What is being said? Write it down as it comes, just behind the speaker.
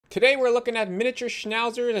Today we're looking at miniature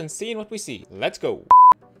schnauzers and seeing what we see. Let's go.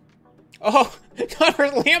 Oh,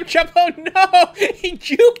 Connor's lamb chop. Oh no, he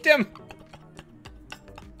juked him.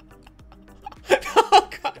 Oh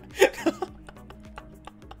god.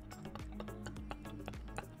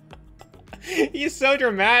 He's so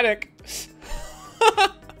dramatic.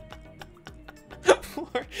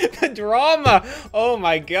 The drama. Oh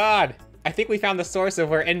my god. I think we found the source of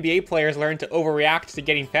where NBA players learn to overreact to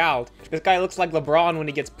getting fouled. This guy looks like LeBron when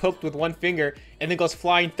he gets poked with one finger and then goes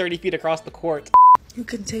flying 30 feet across the court. You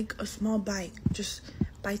can take a small bite. Just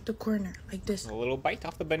bite the corner like this. A little bite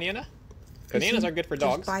off the banana. Bananas are good for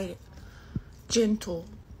dogs. Just bite it. Gentle.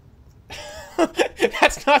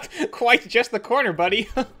 That's not quite just the corner, buddy.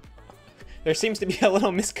 There seems to be a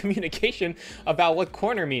little miscommunication about what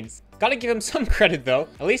corner means. Gotta give him some credit though.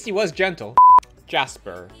 At least he was gentle.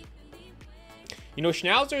 Jasper. You know,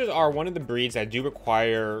 Schnauzers are one of the breeds that do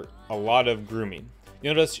require a lot of grooming.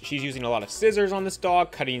 You notice she's using a lot of scissors on this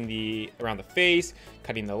dog, cutting around the face,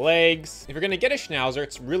 cutting the legs. If you're gonna get a Schnauzer,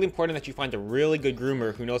 it's really important that you find a really good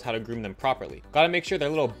groomer who knows how to groom them properly. Gotta make sure their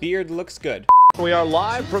little beard looks good. We are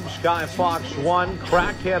live from Sky Fox 1,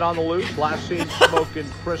 crackhead on the loose, last seen smoking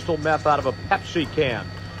crystal meth out of a Pepsi can.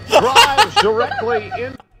 Drives directly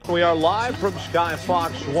in. We are live from Sky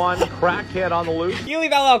Fox 1, crackhead on the loose. You leave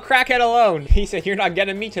that little crackhead alone. He said, you're not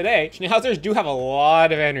getting me today. Schnauzers do have a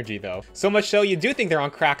lot of energy though. So much so you do think they're on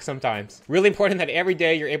crack sometimes. Really important that every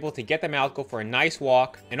day you're able to get them out, go for a nice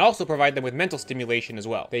walk, and also provide them with mental stimulation as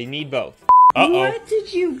well. They need both. Uh-oh. What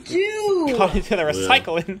did you do? Got into the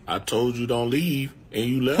recycling. Well, I told you don't leave, and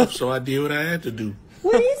you left, so I did what I had to do.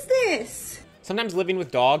 What is this? Sometimes living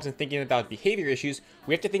with dogs and thinking about behavior issues,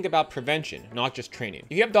 we have to think about prevention, not just training.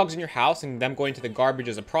 If you have dogs in your house and them going to the garbage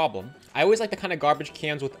is a problem, I always like the kind of garbage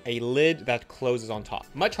cans with a lid that closes on top.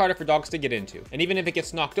 Much harder for dogs to get into. And even if it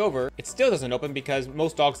gets knocked over, it still doesn't open because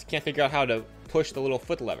most dogs can't figure out how to push the little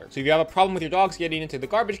foot lever. So if you have a problem with your dogs getting into the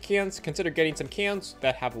garbage cans, consider getting some cans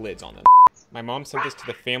that have lids on them. My mom sent this to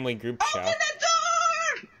the family group chat. Open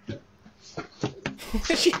the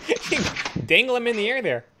door! she dangle him in the air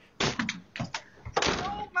there.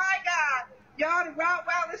 Oh my God! Y'all, the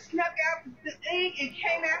Rottweiler snuck out the thing and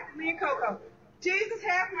came after me and Coco. Jesus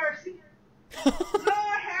have mercy. Lord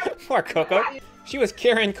have mercy. Poor Coco. She was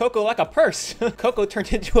carrying Coco like a purse. Coco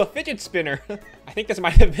turned into a fidget spinner. I think this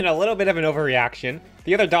might have been a little bit of an overreaction.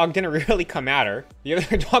 The other dog didn't really come at her. The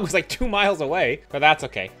other dog was like 2 miles away, but that's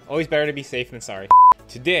okay. Always better to be safe than sorry.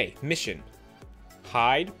 Today, mission.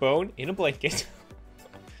 Hide bone in a blanket.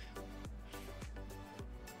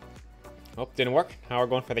 Oh, didn't work. Now we're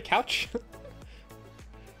going for the couch.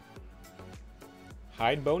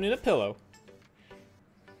 Hide bone in a pillow.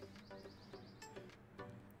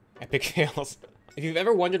 Epic fails. If you've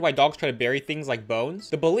ever wondered why dogs try to bury things like bones,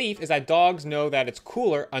 the belief is that dogs know that it's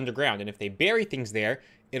cooler underground, and if they bury things there,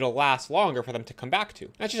 it'll last longer for them to come back to.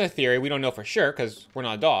 That's just a theory, we don't know for sure because we're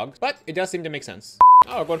not dogs, but it does seem to make sense.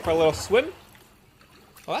 Oh, we're going for a little swim.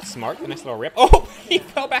 Oh, that's smart, a nice little ramp. Oh, he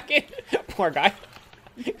fell back in. Poor guy.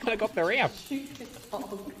 Gotta go up the ramp.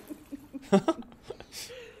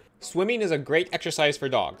 Swimming is a great exercise for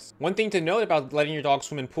dogs. One thing to note about letting your dog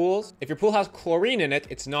swim in pools, if your pool has chlorine in it,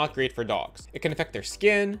 it's not great for dogs. It can affect their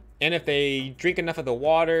skin, and if they drink enough of the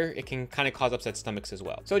water, it can kind of cause upset stomachs as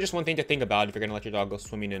well. So just one thing to think about if you're gonna let your dog go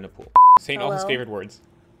swimming in a pool. Saying all his favorite words.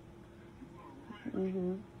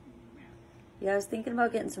 Mm-hmm. Yeah, I was thinking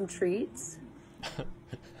about getting some treats.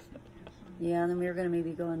 Yeah, and then we were gonna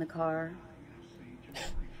maybe go in the car.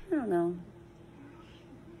 I don't know.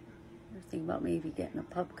 I was thinking about maybe getting a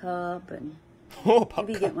pup cup and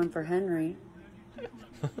maybe get one for Henry.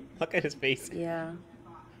 Look at his face. Yeah.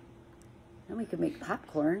 And we could make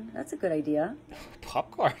popcorn. That's a good idea.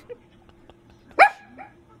 Popcorn?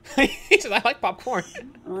 He says, I like popcorn.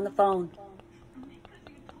 I'm on the phone.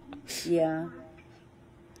 Yeah.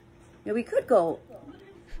 Yeah, we could go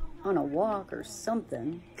on a walk or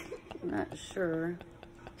something. I'm not sure.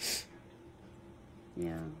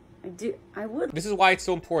 Yeah. I would. This is why it's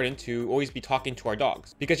so important to always be talking to our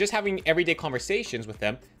dogs. Because just having everyday conversations with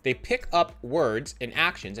them, they pick up words and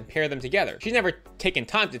actions and pair them together. She's never taken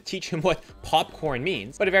time to teach him what popcorn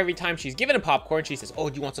means. But if every time she's given him popcorn, she says, oh,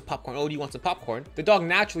 do you want some popcorn? Oh, do you want some popcorn? The dog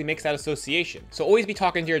naturally makes that association. So always be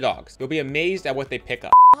talking to your dogs. You'll be amazed at what they pick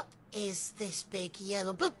up. What is this big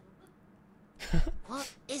yellow boop?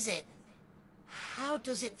 What is it? How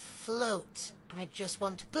does it float? I just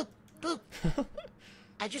want to boop, boop.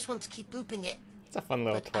 I just want to keep booping it. It's a fun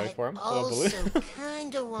little toy for him. I also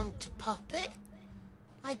kind of want to pop it.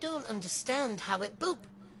 I don't understand how it boop.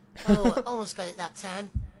 Oh, I almost got it that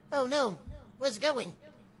time. Oh no, where's it going?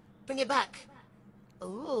 Bring it back.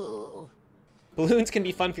 Ooh. Balloons can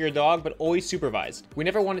be fun for your dog, but always supervised. We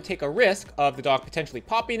never want to take a risk of the dog potentially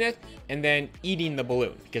popping it and then eating the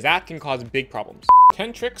balloon, because that can cause big problems.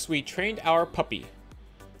 10 tricks we trained our puppy.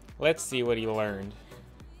 Let's see what he learned.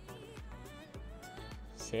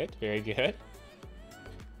 Sit, very good.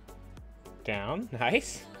 Down,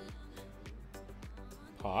 nice.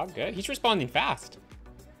 Paw, good. He's responding fast.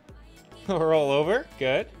 Roll over,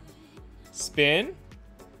 good. Spin,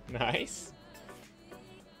 nice.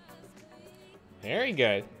 Very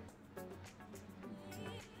good.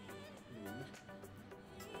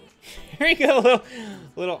 Very good,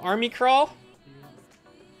 little army crawl.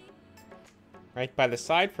 Right by the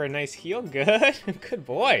side for a nice heel, good. Good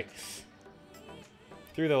boy.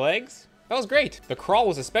 Through the legs, that was great. The crawl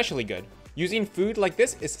was especially good. Using food like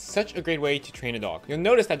this is such a great way to train a dog. You'll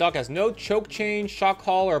notice that dog has no choke chain, shock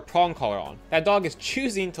collar, or prong collar on. That dog is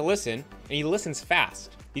choosing to listen, and he listens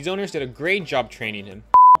fast. These owners did a great job training him.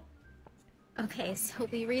 Okay, so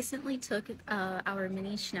we recently took our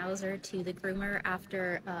mini Schnauzer to the groomer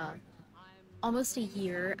after almost a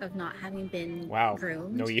year of not having been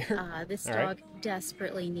groomed. No year? This dog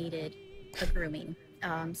desperately needed a grooming.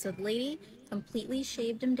 So the lady completely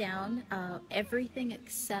shaved him down, everything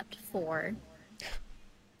except for...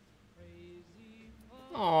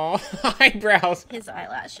 Aww, eyebrows. His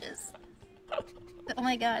eyelashes. Oh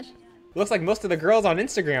my gosh. Looks like most of the girls on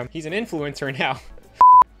Instagram. He's an influencer now.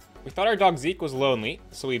 We thought our dog Zeke was lonely,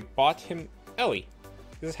 so we bought him Ellie.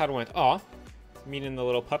 This is how it went. Aw, meeting the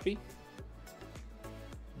little puppy.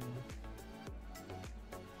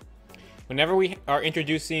 Whenever we are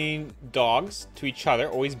introducing dogs to each other,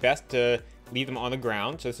 always best to leave them on the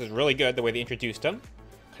ground. So this is really good, the way they introduced them.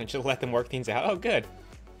 Kind of just let them work things out. Oh, good.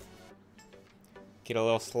 Get a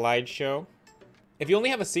little slideshow. If you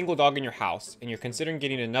only have a single dog in your house and you're considering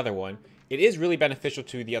getting another one, it is really beneficial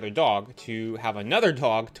to the other dog to have another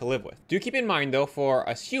dog to live with. Do keep in mind though, for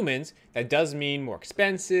us humans, that does mean more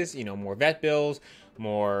expenses, you know, more vet bills,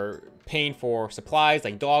 more paying for supplies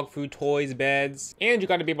like dog food, toys, beds, and you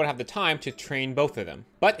gotta be able to have the time to train both of them.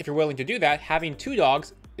 But if you're willing to do that, having 2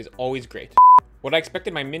 dogs is always great. What I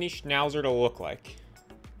expected my mini Schnauzer to look like.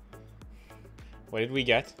 What did we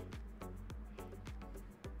get?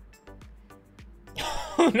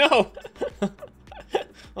 Oh no!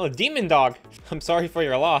 Oh, demon dog. I'm sorry for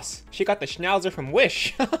your loss. She got the Schnauzer from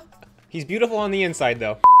Wish. He's beautiful on the inside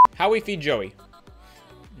though. How we feed Joey.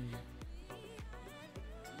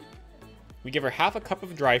 We give her half a cup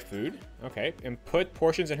of dry food. Okay, and put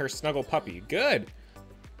portions in her snuggle puppy. Good.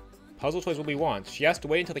 Puzzle toys will be wants. She has to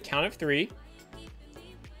wait until the count of 3.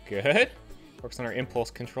 Good. Works on her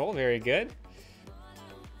impulse control. Very good.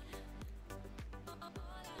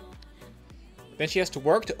 Then she has to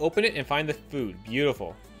work to open it and find the food.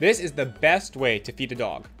 Beautiful. This is the best way to feed a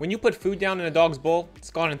dog. When you put food down in a dog's bowl, it's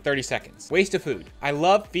gone in 30 seconds. Waste of food. I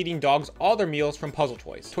love feeding dogs all their meals from puzzle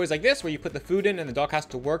toys. Toys like this where you put the food in and the dog has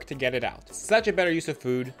to work to get it out. Such a better use of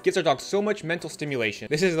food. Gives our dog so much mental stimulation.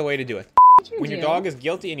 This is the way to do it. When your dog is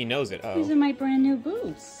guilty and he knows it. These are my brand new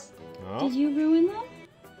boots. Oh. Did you ruin them?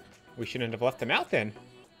 We shouldn't have left them out then.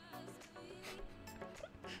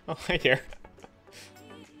 Oh, hi there.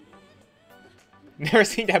 Never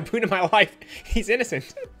seen that boot in my life. He's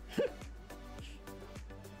innocent.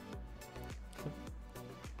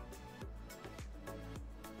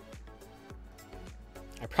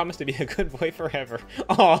 I promise to be a good boy forever.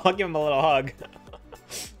 Oh, I'll give him a little hug.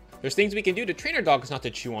 There's things we can do to train our dogs not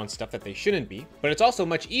to chew on stuff that they shouldn't be, but it's also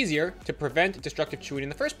much easier to prevent destructive chewing in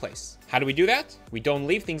the first place. How do we do that? We don't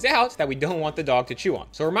leave things out that we don't want the dog to chew on.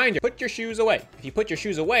 So reminder, put your shoes away. If you put your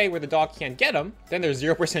shoes away where the dog can't get them, then there's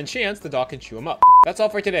 0% chance the dog can chew them up. That's all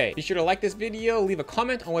for today. Be sure to like this video, leave a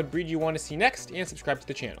comment on what breed you want to see next, and subscribe to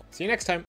the channel. See you next time.